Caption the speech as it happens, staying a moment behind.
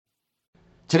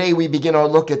Today we begin our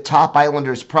look at top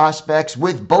Islanders prospects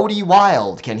with Bode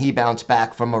Wilde. Can he bounce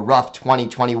back from a rough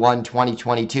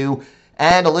 2021-2022?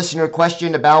 And a listener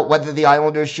question about whether the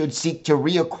Islanders should seek to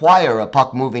reacquire a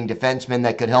puck-moving defenseman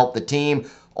that could help the team.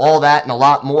 All that and a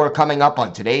lot more coming up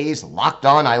on today's Locked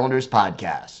On Islanders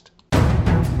podcast.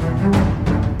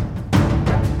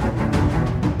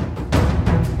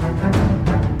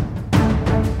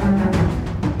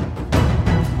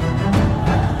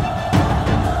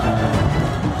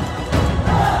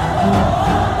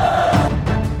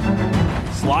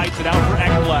 Slides it out for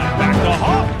Ekblad. Back to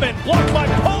Hoffman. Blocked by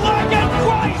Pulock and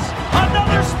Price.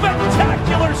 Another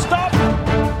spectacular stop.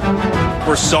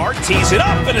 Brassard tees it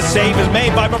up and a save is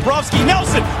made by Bobrovsky.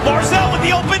 Nelson. Barzal with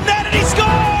the open net and he scores!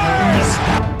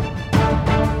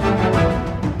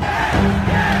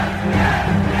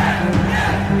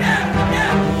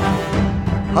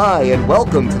 Hi, and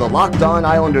welcome to the Locked On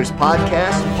Islanders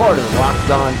podcast, part of the Locked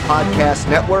On Podcast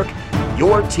Network,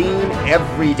 your team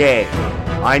every day.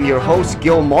 I'm your host,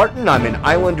 Gil Martin. I'm an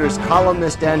Islanders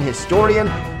columnist and historian,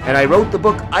 and I wrote the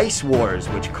book Ice Wars,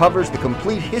 which covers the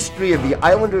complete history of the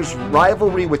Islanders'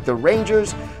 rivalry with the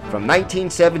Rangers from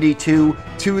 1972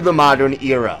 to the modern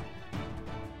era.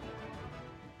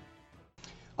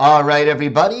 All right,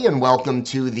 everybody, and welcome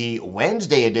to the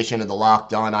Wednesday edition of the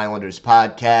Locked On Islanders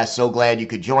podcast. So glad you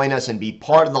could join us and be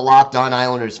part of the Locked On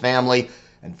Islanders family,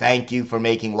 and thank you for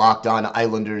making Locked On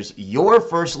Islanders your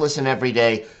first listen every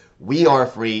day. We are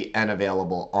free and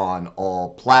available on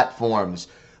all platforms.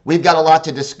 We've got a lot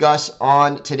to discuss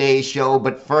on today's show,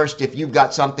 but first, if you've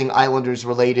got something Islanders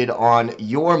related on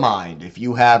your mind, if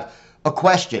you have a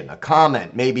question, a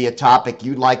comment, maybe a topic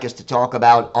you'd like us to talk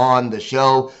about on the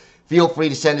show, feel free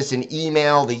to send us an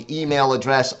email. The email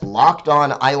address,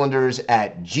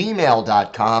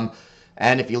 lockedonislanders@gmail.com.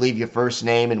 And if you leave your first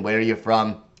name and where you're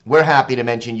from, we're happy to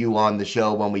mention you on the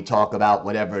show when we talk about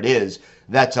whatever it is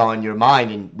that's on your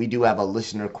mind. And we do have a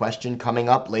listener question coming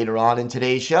up later on in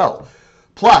today's show.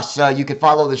 Plus, you could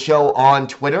follow the show on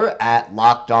Twitter at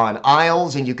Locked On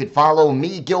Isles, and you could follow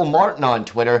me, Gil Martin, on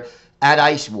Twitter at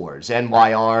Ice Wars,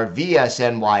 NYR,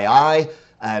 VSNYI,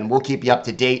 and we'll keep you up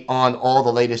to date on all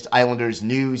the latest Islanders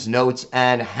news, notes,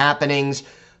 and happenings.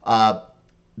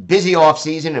 Busy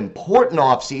offseason, important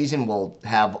offseason. We'll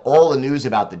have all the news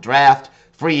about the draft,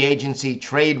 free agency,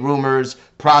 trade rumors,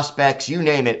 prospects, you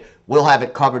name it. We'll have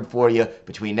it covered for you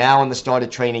between now and the start of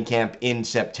training camp in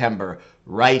September,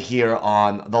 right here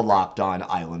on the Locked On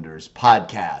Islanders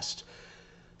podcast.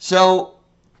 So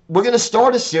we're going to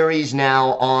start a series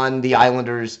now on the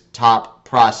Islanders' top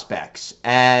prospects.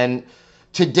 And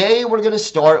today we're going to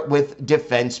start with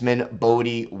defenseman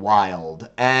Bode Wilde.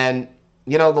 And,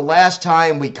 you know, the last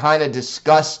time we kind of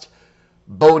discussed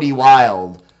Bode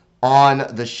Wilde on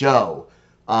the show,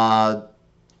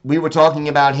 we were talking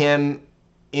about him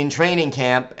in training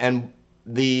camp, and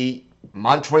the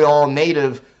Montreal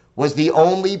native was the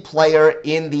only player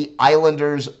in the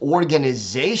Islanders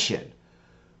organization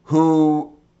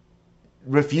who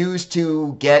refused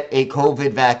to get a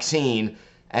COVID vaccine,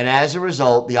 and as a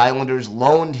result, the Islanders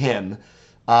loaned him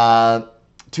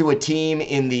to a team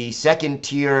in the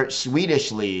second-tier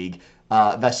Swedish league,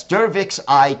 Västerviks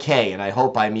IK, and I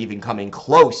hope I'm even coming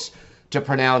close to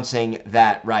pronouncing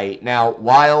that right. Now,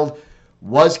 Wilde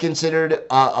was considered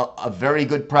a very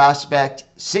good prospect,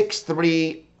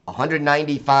 6'3",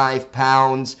 195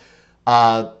 pounds,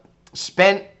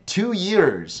 spent 2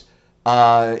 years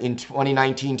in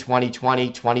 2019, 2020,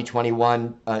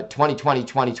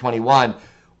 2021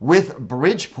 with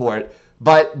Bridgeport,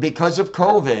 but because of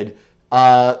COVID,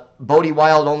 Bode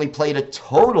Wilde only played a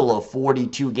total of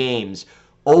 42 games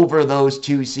over those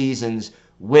 2 seasons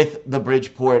with the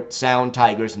Bridgeport Sound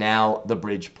Tigers, now the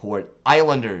Bridgeport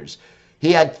Islanders.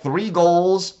 He had 3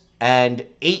 goals and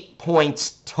 8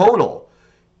 points total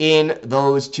in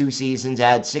those 2 seasons,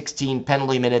 had 16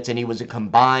 penalty minutes, and he was a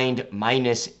combined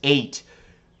 -8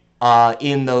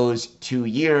 in those 2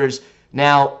 years.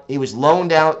 Now, he was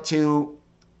loaned out to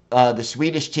the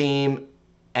Swedish team,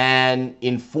 and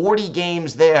in 40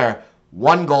 games there,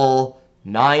 1 goal,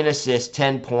 9 assists,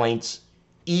 10 points,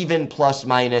 even plus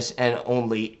minus, and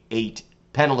only 8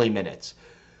 penalty minutes.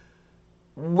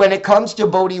 When it comes to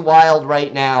Bode Wilde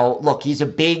right now, look, he's a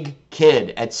big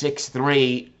kid at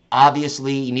 6'3",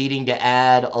 obviously needing to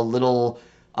add a little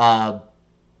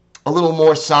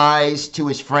more size to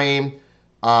his frame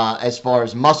as far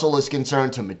as muscle is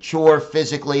concerned, to mature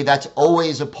physically. That's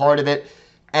always a part of it.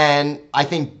 And I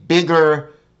think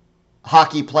bigger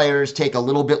hockey players take a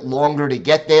little bit longer to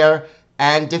get there,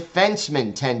 and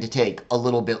defensemen tend to take a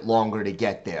little bit longer to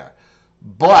get there.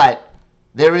 But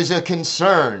there is a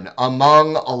concern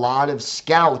among a lot of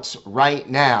scouts right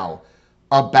now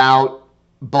about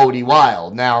Bodie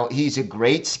Wild. Now, he's a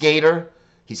great skater.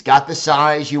 He's got the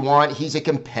size you want. He's a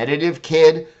competitive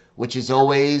kid, which is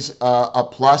always a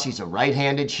plus. He's a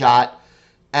right-handed shot.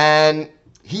 And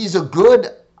he's a good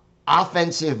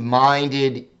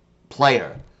offensive-minded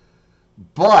player.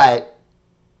 But,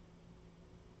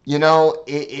 you know,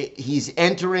 he's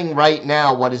entering right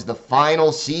now what is the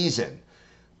final season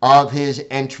of his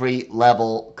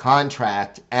entry-level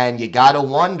contract. And you got to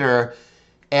wonder,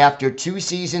 after 2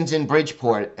 seasons in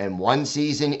Bridgeport and 1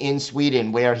 season in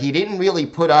Sweden, where he didn't really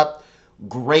put up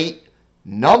great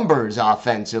numbers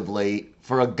offensively,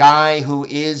 for a guy who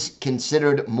is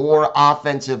considered more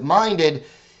offensive-minded,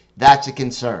 that's a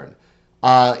concern.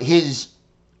 His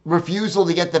refusal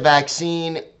to get the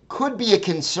vaccine could be a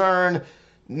concern,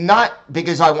 not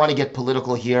because I want to get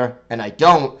political here, and I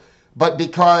don't, but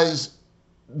because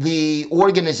the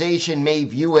organization may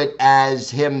view it as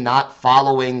him not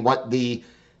following what the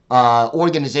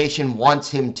organization wants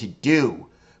him to do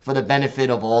for the benefit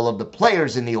of all of the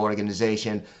players in the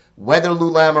organization. Whether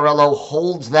Lou Lamoriello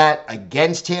holds that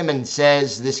against him and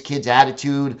says this kid's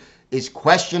attitude is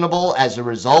questionable as a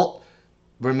result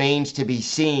remains to be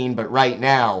seen. But right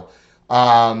now,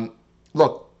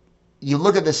 look, you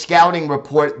look at the scouting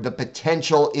report, the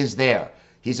potential is there.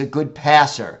 He's a good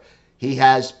passer. He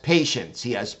has patience.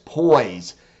 He has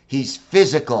poise. He's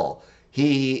physical.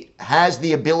 He has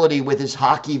the ability with his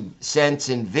hockey sense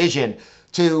and vision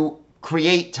to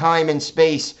create time and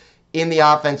space in the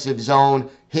offensive zone.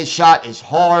 His shot is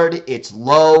hard, it's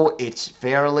low, it's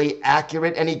fairly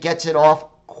accurate, and he gets it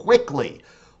off quickly.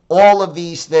 All of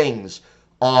these things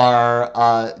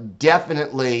are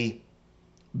definitely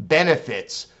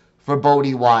benefits for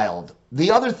Bodie Wild.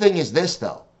 The other thing is this,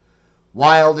 though.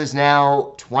 Wild is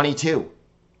now 22.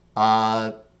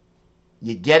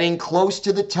 You're getting close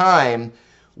to the time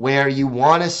where you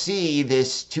want to see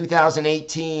this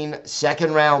 2018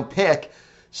 second-round pick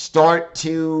start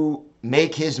to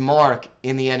make his mark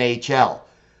in the NHL.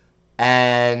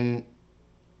 And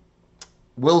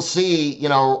we'll see, you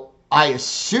know, I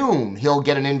assume he'll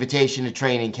get an invitation to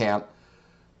training camp.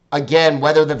 Again,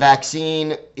 whether the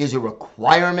vaccine is a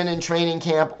requirement in training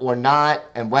camp or not,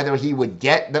 and whether he would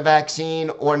get the vaccine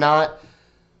or not,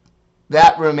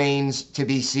 that remains to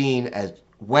be seen as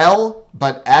well.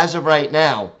 But as of right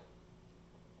now,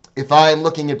 if I'm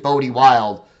looking at Bodie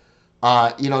Wild,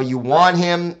 you know, you want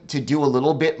him to do a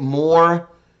little bit more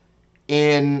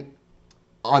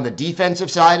on the defensive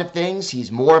side of things.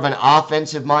 He's more of an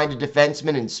offensive-minded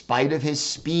defenseman in spite of his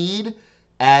speed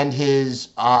and his,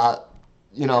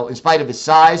 in spite of his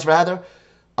size, rather.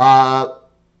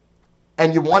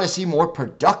 And you want to see more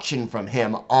production from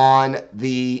him on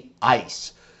the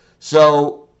ice.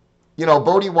 So, you know,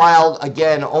 Bodie Wild,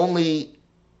 again, only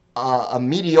a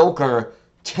mediocre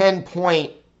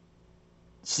 10-point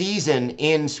season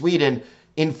in Sweden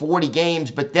in 40 games,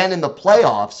 but then in the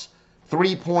playoffs,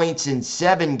 3 points in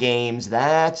 7 games.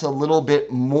 That's a little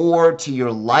bit more to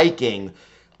your liking,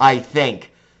 I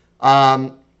think.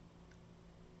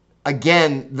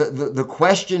 Again, the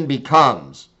question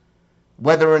becomes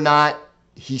whether or not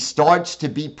he starts to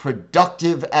be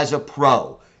productive as a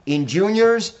pro. In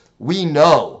juniors, we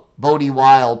know Bodie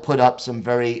Wild put up some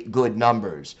very good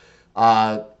numbers.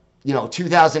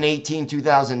 2018,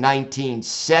 2019,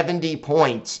 70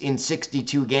 points in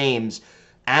 62 games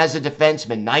as a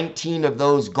defenseman. 19 of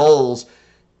those goals.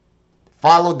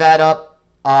 Followed that up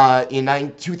in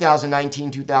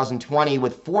 2019, 2020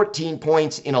 with 14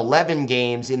 points in 11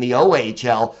 games in the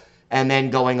OHL, and then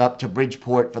going up to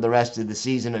Bridgeport for the rest of the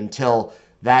season until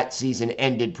that season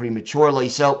ended prematurely.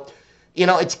 So, you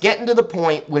know, it's getting to the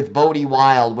point with Bodie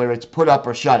Wild where it's put up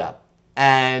or shut up.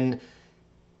 And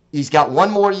he's got 1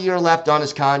 more year left on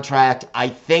his contract. I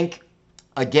think,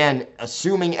 again,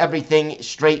 assuming everything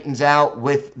straightens out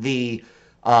with the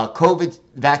COVID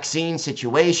vaccine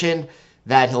situation,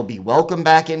 that he'll be welcomed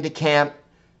back into camp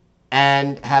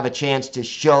and have a chance to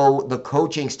show the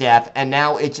coaching staff, and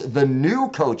now it's the new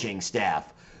coaching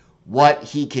staff, what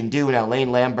he can do. Now, Lane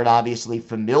Lambert, obviously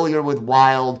familiar with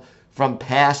Wild from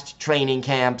past training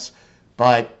camps,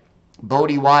 but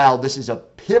Bodie Wild, this is a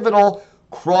pivotal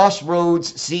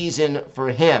crossroads season for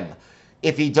him.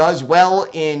 If he does well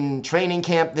in training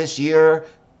camp this year,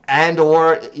 and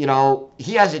or, you know,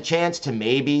 he has a chance to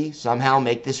maybe somehow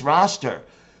make this roster.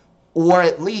 Or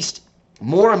at least,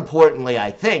 more importantly,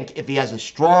 I think, if he has a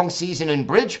strong season in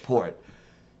Bridgeport,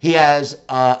 he has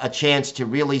a chance to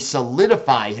really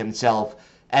solidify himself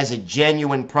as a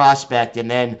genuine prospect and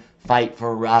then fight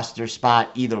for a roster spot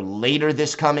either later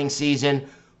this coming season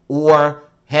or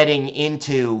heading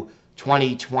into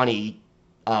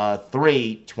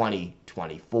 2023,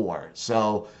 2024.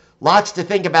 So Lots to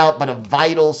think about, but a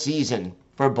vital season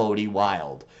for Bodie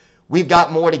Wild. We've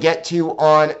got more to get to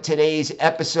on today's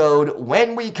episode.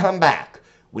 When we come back,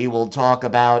 we will talk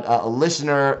about a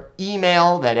listener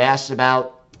email that asks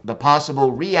about the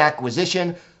possible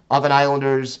reacquisition of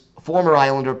an former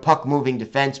Islander puck-moving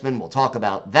defenseman. We'll talk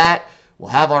about that.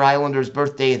 We'll have our Islanders'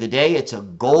 birthday of the day. It's a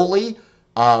goalie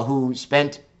who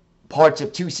spent parts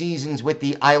of 2 seasons with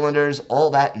the Islanders. All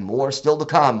that and more still to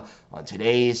come on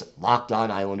today's Locked On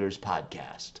Islanders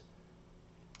podcast.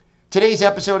 Today's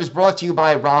episode is brought to you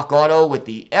by Rock Auto. With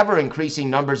the ever-increasing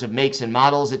numbers of makes and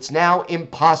models, it's now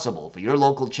impossible for your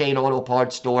local chain auto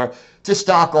parts store to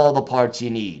stock all the parts you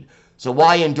need. So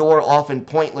why endure often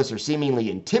pointless or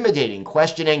seemingly intimidating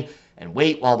questioning and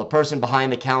wait while the person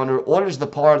behind the counter orders the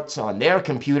parts on their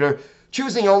computer,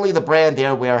 choosing only the brand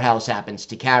their warehouse happens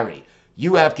to carry?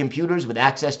 You have computers with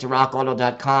access to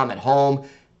rockauto.com at home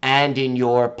and in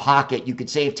your pocket. You could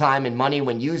save time and money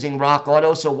when using Rock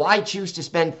Auto, so why choose to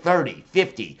spend 30,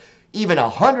 50, even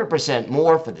 100%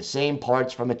 more for the same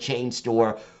parts from a chain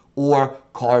store or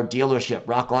car dealership?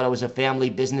 Rock Auto is a family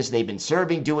business. They've been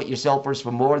serving do-it-yourselfers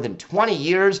for more than 20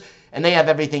 years, and they have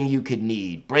everything you could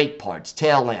need: brake parts,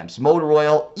 tail lamps, motor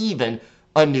oil, even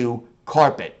a new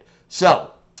carpet.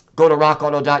 So go to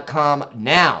rockauto.com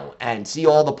now and see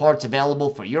all the parts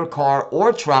available for your car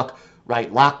or truck.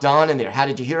 Right, Locked On in their How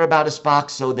Did You Hear About Us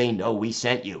box so they know we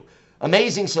sent you.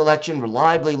 Amazing selection,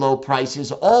 reliably low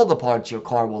prices, all the parts your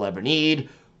car will ever need.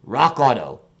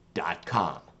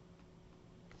 rockauto.com.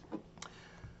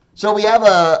 So we have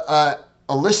a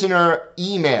listener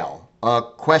email, a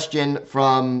question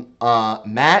from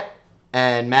Matt,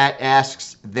 and Matt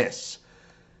asks this.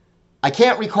 I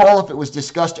can't recall if it was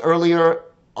discussed earlier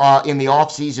in the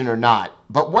offseason or not,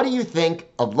 but what do you think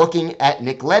of looking at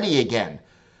Nick Leddy again?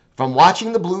 From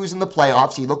watching the Blues in the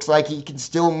playoffs, he looks like he can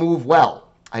still move well.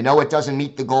 I know it doesn't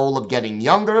meet the goal of getting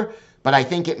younger, but I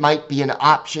think it might be an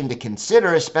option to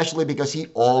consider, especially because he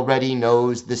already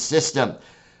knows the system.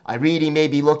 I read he may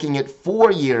be looking at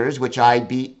 4 years, which I'd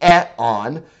be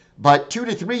on, but 2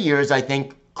 to 3 years I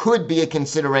think could be a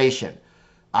consideration.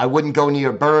 I wouldn't go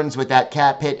near Burns with that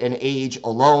cap hit and age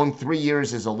alone. 3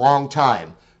 years is a long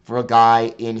time for a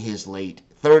guy in his late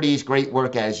 30s. Great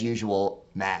work as usual,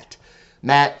 Matt.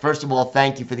 Matt, first of all,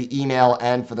 thank you for the email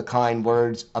and for the kind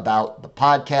words about the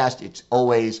podcast. It's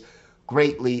always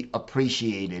greatly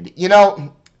appreciated. You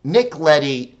know, Nick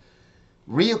Leddy,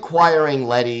 reacquiring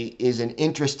Leddy is an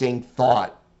interesting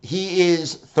thought. He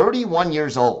is 31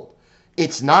 years old.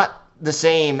 It's not the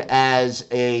same as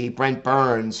a Brent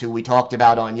Burns, who we talked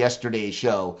about on yesterday's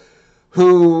show,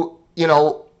 who,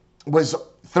 was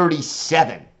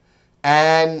 37.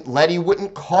 And Leddy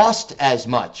wouldn't cost as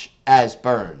much as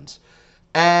Burns.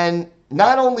 And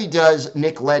not only does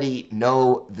Nick Leddy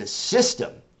know the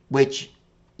system, which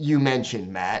you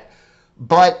mentioned, Matt,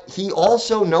 but he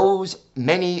also knows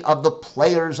many of the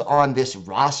players on this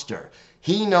roster.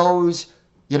 He knows,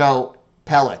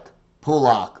 Pelech,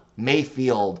 Pulock,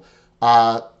 Mayfield.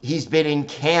 He's been in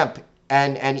camp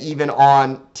and even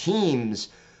on teams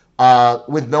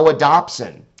with Noah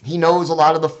Dobson. He knows a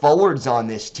lot of the forwards on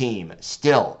this team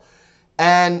still.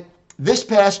 And this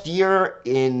past year,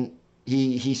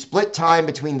 he split time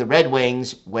between the Red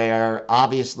Wings, where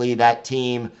obviously that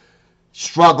team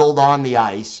struggled on the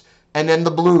ice, and then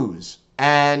the Blues.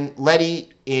 And Leddy,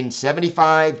 in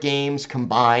 75 games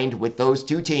combined with those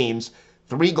two teams,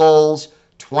 3 goals,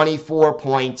 24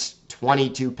 points,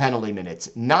 22 penalty minutes.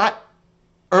 Not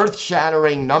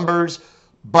earth-shattering numbers,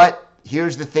 but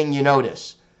here's the thing you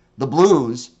notice. The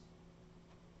Blues,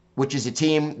 which is a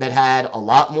team that had a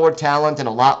lot more talent and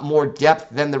a lot more depth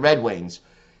than the Red Wings,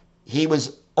 he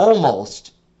was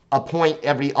almost a point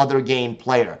every other game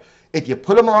player. If you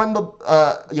put him on the,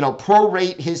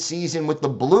 prorate his season with the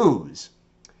Blues,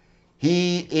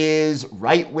 he is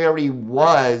right where he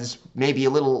was, maybe a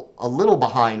little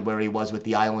behind where he was with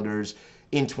the Islanders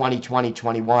in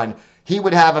 2020-21. He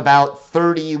would have about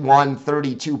 31,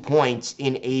 32 points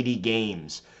in 80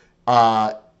 games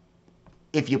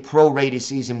if you prorate his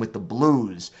season with the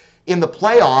Blues. In the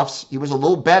playoffs, he was a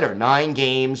little better. 9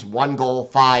 games, 1 goal,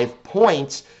 5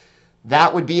 points.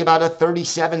 That would be about a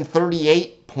 37,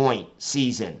 38 point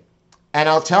season. And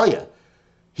I'll tell you,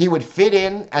 he would fit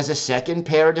in as a second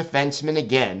pair defenseman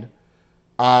again.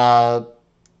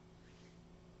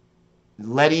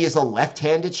 Leddy is a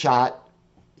left-handed shot.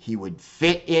 He would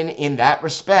fit in that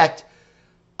respect.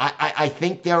 I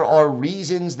think there are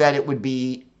reasons that it would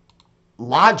be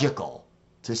logical,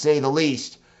 to say the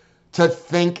least, to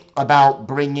think about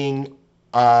bringing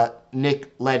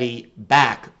Nick Leddy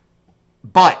back.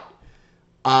 But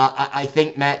I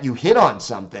think, Matt, you hit on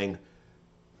something.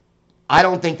 I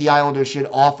don't think the Islanders should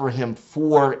offer him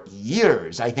 4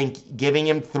 years. I think giving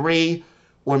him 3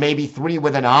 or maybe 3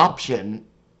 with an option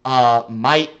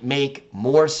might make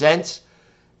more sense.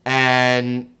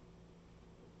 And,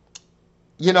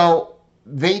 you know,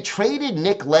 they traded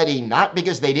Nick Leddy not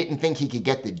because they didn't think he could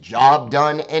get the job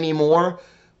done anymore,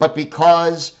 but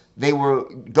because they were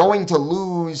going to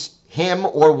lose him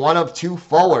or one of 2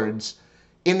 forwards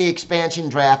in the expansion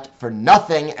draft for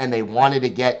nothing, and they wanted to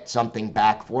get something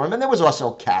back for him. And there was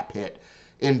also cap hit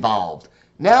involved.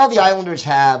 Now the Islanders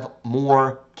have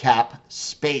more cap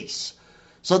space.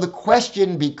 So the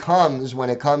question becomes, when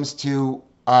it comes to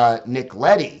Nick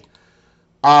Leddy,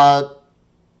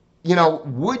 you know,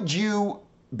 would you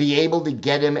be able to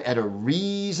get him at a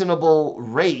reasonable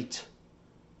rate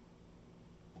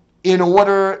in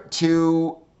order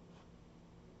to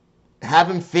have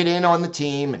him fit in on the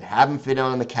team and have him fit in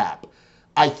on the cap?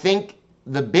 I think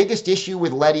the biggest issue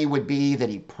with Leddy would be that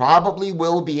he probably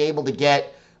will be able to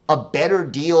get a better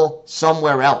deal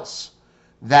somewhere else,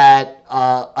 that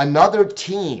another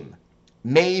team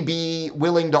may be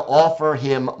willing to offer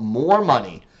him more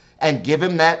money and give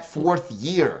him that 4th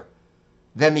year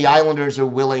than the Islanders are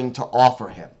willing to offer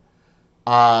him.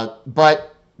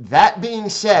 But that being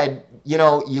said, you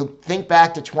know, you think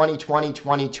back to 2020,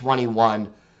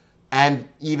 2021, and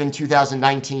even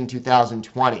 2019,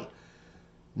 2020.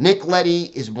 Nick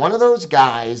Leddy is one of those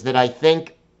guys that I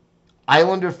think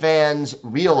Islander fans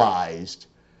realized.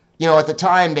 You know, at the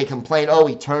time they complained, oh,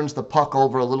 he turns the puck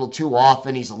over a little too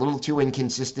often, he's a little too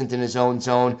inconsistent in his own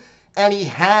zone, and he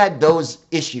had those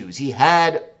issues. He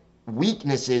had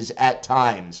weaknesses at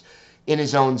times in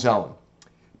his own zone.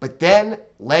 But then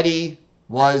Leddy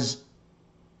was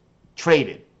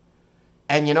traded.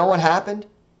 And you know what happened?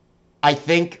 I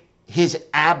think his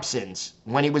absence,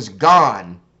 when he was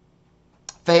gone,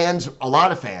 a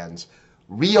lot of fans,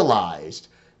 realized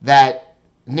that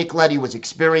Nick Leddy was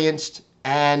experienced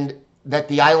and that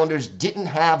the Islanders didn't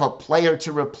have a player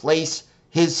to replace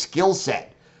his skill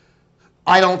set.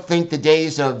 I don't think the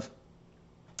days of,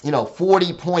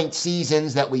 40-point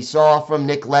seasons that we saw from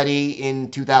Nick Leddy in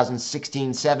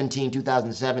 2016-17,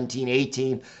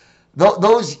 2017-18,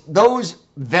 those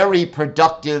very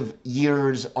productive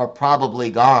years are probably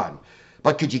gone.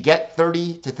 But could you get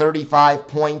 30 to 35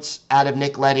 points out of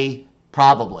Nick Leddy?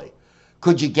 Probably.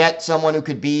 Could you get someone who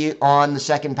could be on the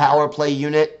second power play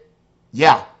unit?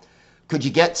 Yeah. Could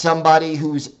you get somebody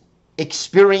who's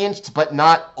experienced but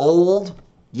not old?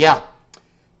 Yeah.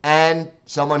 And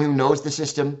someone who knows the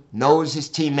system, knows his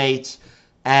teammates,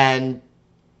 and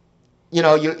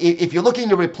if you're looking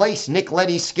to replace Nick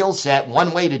Leddy's skill set,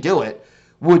 one way to do it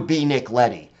would be Nick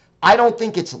Leddy. I don't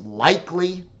think it's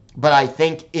likely, but I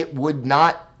think it would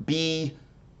not be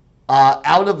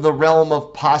out of the realm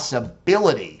of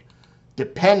possibility,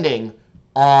 depending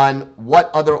on what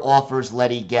other offers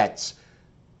Leddy gets.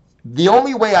 The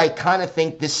only way I kind of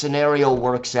think this scenario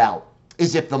works out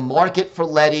is if the market for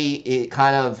Leddy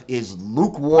kind of is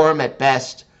lukewarm at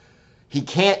best. He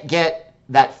can't get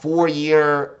that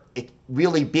 4-year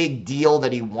really big deal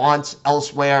that he wants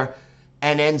elsewhere,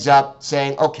 and ends up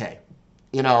saying, okay,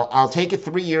 I'll take a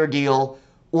 3-year deal,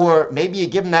 or maybe you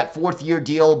give him that 4th-year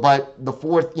deal, but the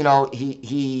 4th,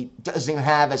 he doesn't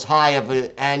have as high of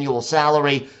an annual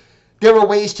salary. There are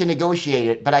ways to negotiate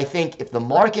it, but I think if the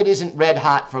market isn't red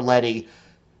hot for Leddy,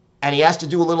 and he has to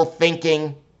do a little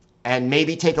thinking and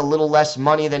maybe take a little less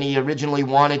money than he originally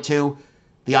wanted to,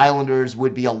 the Islanders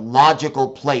would be a logical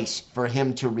place for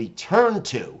him to return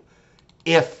to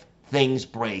if things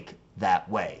break that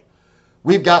way.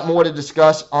 We've got more to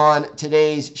discuss on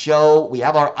today's show. We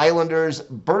have our Islanders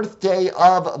birthday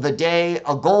of the day,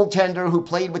 a goaltender who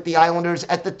played with the Islanders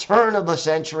at the turn of the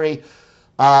century,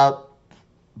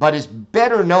 but is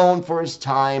better known for his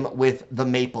time with the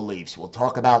Maple Leafs. We'll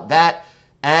talk about that,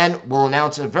 and we'll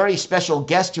announce a very special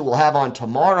guest who we'll have on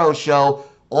tomorrow's show.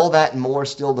 All that and more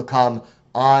still to come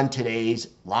on today's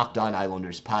Locked On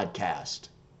Islanders podcast.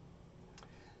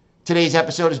 Today's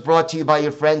episode is brought to you by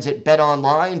your friends at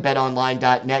BetOnline.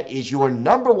 BetOnline.net is your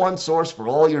number one source for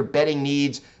all your betting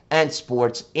needs and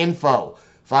sports info.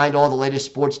 Find all the latest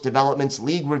sports developments,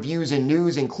 league reviews, and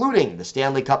news, including the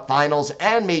Stanley Cup Finals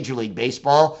and Major League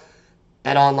Baseball.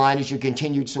 BetOnline is your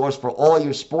continued source for all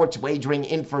your sports wagering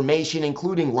information,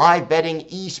 including live betting,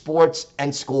 esports,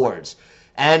 and scores.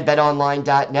 And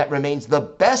BetOnline.net remains the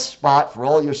best spot for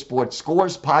all your sports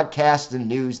scores, podcasts, and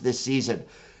news this season.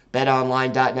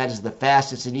 BetOnline.net is the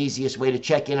fastest and easiest way to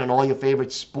check in on all your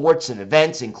favorite sports and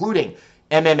events, including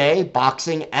MMA,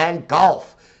 boxing, and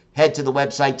golf. Head to the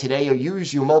website today or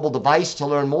use your mobile device to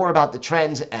learn more about the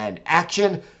trends and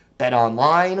action.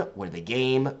 BetOnline, where the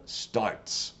game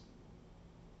starts.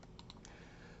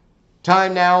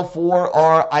 Time now for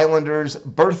our Islanders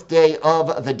birthday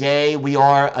of the day. We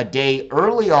are a day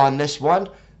early on this one,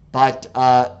 but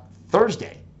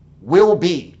Thursday will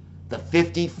be the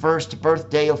 51st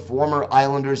birthday of former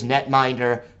Islanders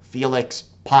netminder Felix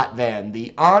Potvin,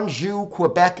 the Anjou,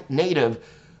 Quebec native,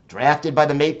 drafted by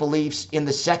the Maple Leafs in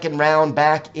the second round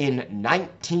back in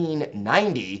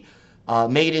 1990.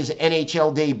 Made his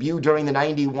NHL debut during the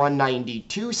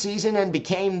 91-92 season and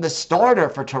became the starter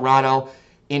for Toronto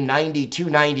in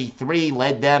 92-93,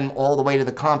 led them all the way to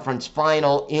the conference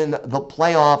final in the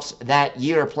playoffs that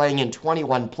year, playing in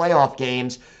 21 playoff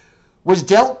games. Was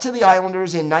dealt to the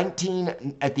Islanders at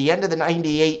the end of the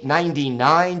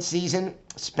 98-99 season,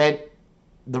 spent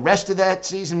the rest of that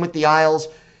season with the Isles,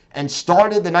 and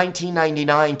started the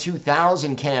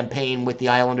 1999-2000 campaign with the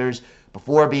Islanders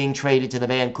before being traded to the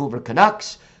Vancouver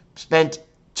Canucks. Spent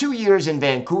 2 years in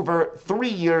Vancouver, 3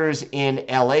 years in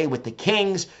LA with the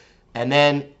Kings, and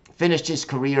then finished his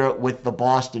career with the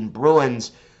Boston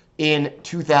Bruins in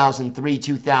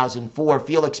 2003-2004.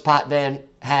 Felix Potvin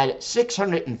had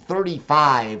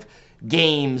 635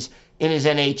 games in his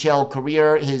NHL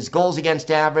career. His goals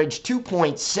against average,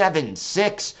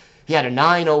 2.76. He had a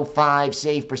 .905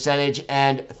 save percentage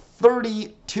and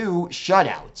 32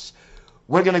 shutouts.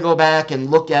 We're going to go back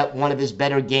and look at one of his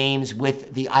better games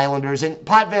with the Islanders. And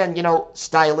Potvin,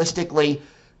 stylistically,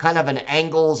 kind of an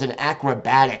angles and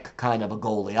acrobatic kind of a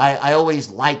goalie. I always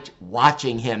liked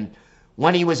watching him.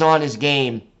 When he was on his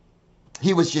game,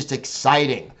 he was just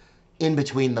exciting in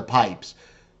between the pipes.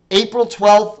 April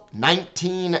 12th,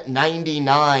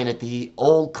 1999 at the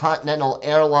Old Continental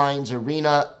Airlines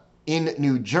Arena in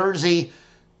New Jersey.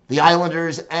 The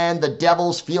Islanders and the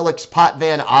Devils. Felix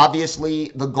Potvin,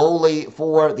 obviously the goalie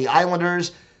for the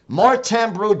Islanders.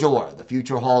 Martin Brodeur, the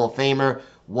future Hall of Famer,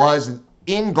 was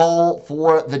in goal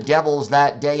for the Devils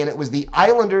that day, and it was the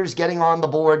Islanders getting on the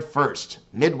board first.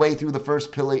 Midway through the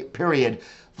first period,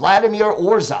 Vladimir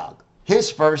Orzag,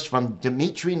 his first from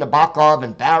Dmitry Nabokov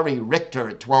and Barry Richter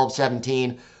at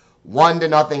 12-17,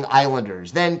 1-0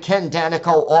 Islanders. Then Ken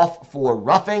Danico off for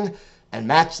roughing, and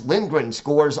Max Lindgren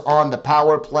scores on the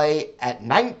power play at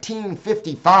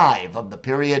 19:55 of the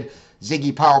period.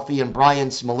 Ziggy Palffy and Brian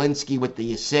Smolinski with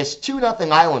the assist,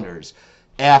 2-0 Islanders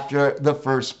after the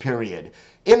first period.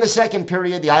 In the second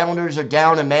period, the Islanders are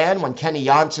down a man when Kenny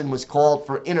Johnson was called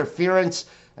for interference,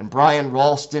 and Brian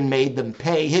Ralston made them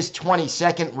pay. His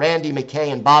 22nd, Randy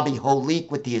McKay and Bobby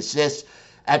Holik with the assists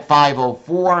at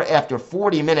 5:04. After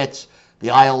 40 minutes,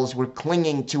 the Isles were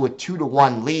clinging to a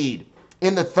 2-1 lead.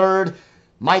 In the third,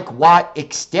 Mike Watt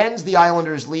extends the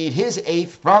Islanders' lead, his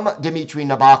 8th from Dmitry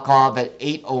Nabokov at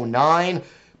 8:09.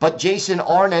 But Jason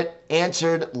Arnott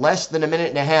answered less than a minute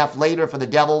and a half later for the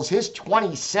Devils, his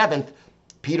 27th,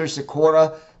 Peter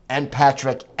Sikora and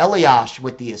Patrick Elias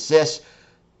with the assists.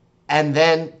 And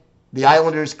then the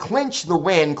Islanders clinch the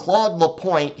win. Claude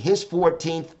Lapointe, his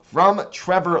 14th from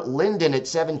Trevor Linden at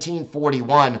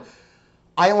 17:41.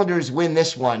 Islanders win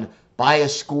this one by a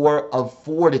score of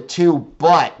 4-2.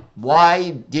 But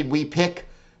why did we pick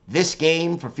this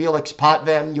game for Felix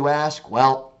Potvin, you ask?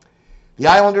 Well, the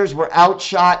Islanders were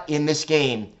outshot in this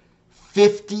game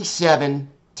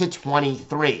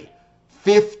 57-23.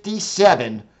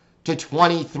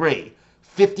 57-23.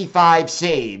 55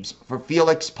 saves for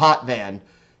Felix Potvin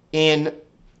in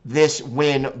this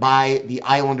win by the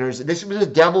Islanders. This was a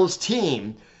Devils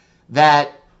team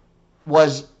that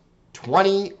was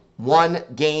 21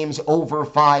 games over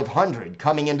 500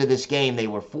 coming into this game. They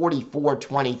were 44,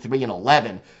 23, and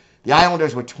 11. The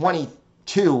Islanders were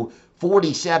 22,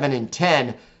 47, and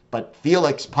 10, but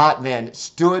Felix Potvin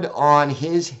stood on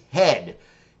his head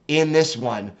in this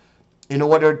one in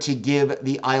order to give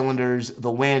the Islanders the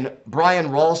win.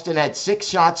 Brian Ralston had 6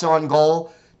 shots on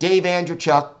goal. Dave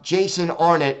Andreychuk, Jason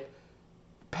Arnott,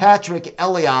 Patrick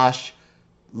Elias,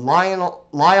 Lyle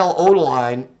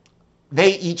Odeline,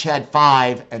 they each had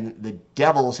 5, and the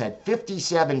Devils had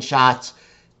 57 shots.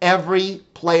 Every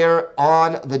player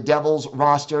on the Devils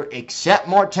roster except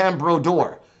Martin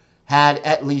Brodeur had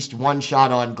at least 1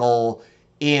 shot on goal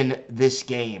in this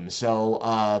game. So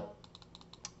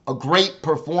a great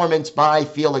performance by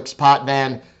Felix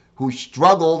Potvin, who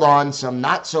struggled on some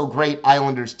not-so-great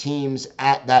Islanders teams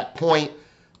at that point,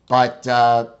 but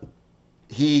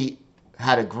he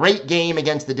had a great game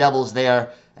against the Devils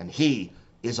there, and he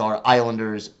is our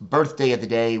Islanders' birthday of the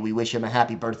day. We wish him a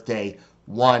happy birthday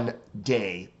 1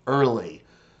 day early.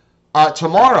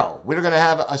 Tomorrow, we're going to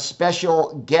have a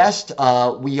special guest.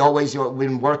 We always have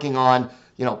been working on,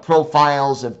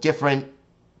 profiles of different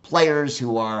players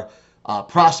who are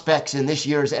prospects in this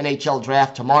year's NHL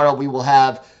draft. Tomorrow, we will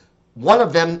have one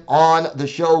of them on the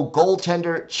show,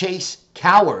 goaltender Chase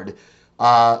Coward.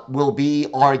 will be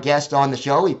our guest on the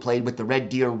show. He played with the Red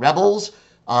Deer Rebels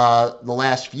the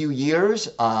last few years,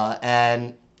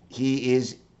 and he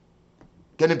is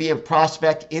going to be a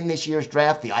prospect in this year's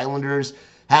draft. The Islanders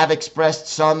have expressed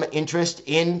some interest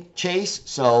in Chase,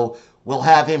 so we'll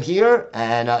have him here.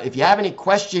 And if you have any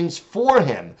questions for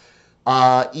him,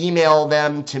 email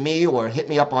them to me or hit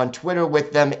me up on Twitter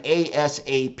with them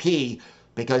ASAP,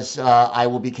 because I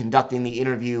will be conducting the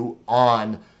interview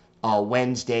on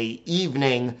Wednesday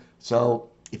evening. So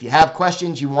if you have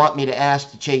questions you want me to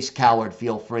ask to Chase Coward,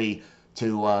 feel free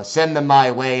to send them my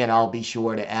way, and I'll be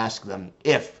sure to ask them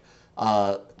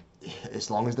as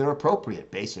long as they're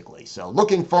appropriate, basically. So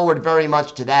looking forward very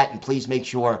much to that, and please make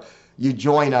sure you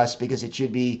join us, because it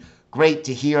should be great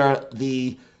to hear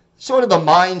the sort of the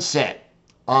mindset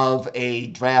of a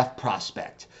draft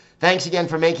prospect. Thanks again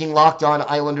for making Locked On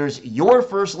Islanders your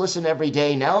first listen every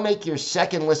day. Now make your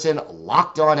second listen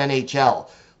Locked On NHL.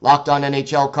 Locked On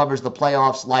NHL covers the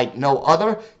playoffs like no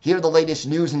other. Hear the latest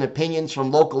news and opinions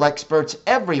from local experts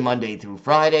every Monday through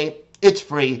Friday. It's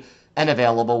free and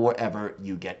available wherever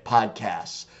you get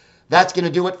podcasts. That's going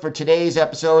to do it for today's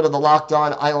episode of the Locked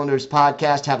On Islanders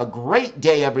podcast. Have a great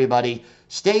day, everybody.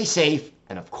 Stay safe,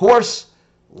 and of course,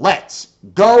 let's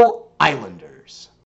go Islanders.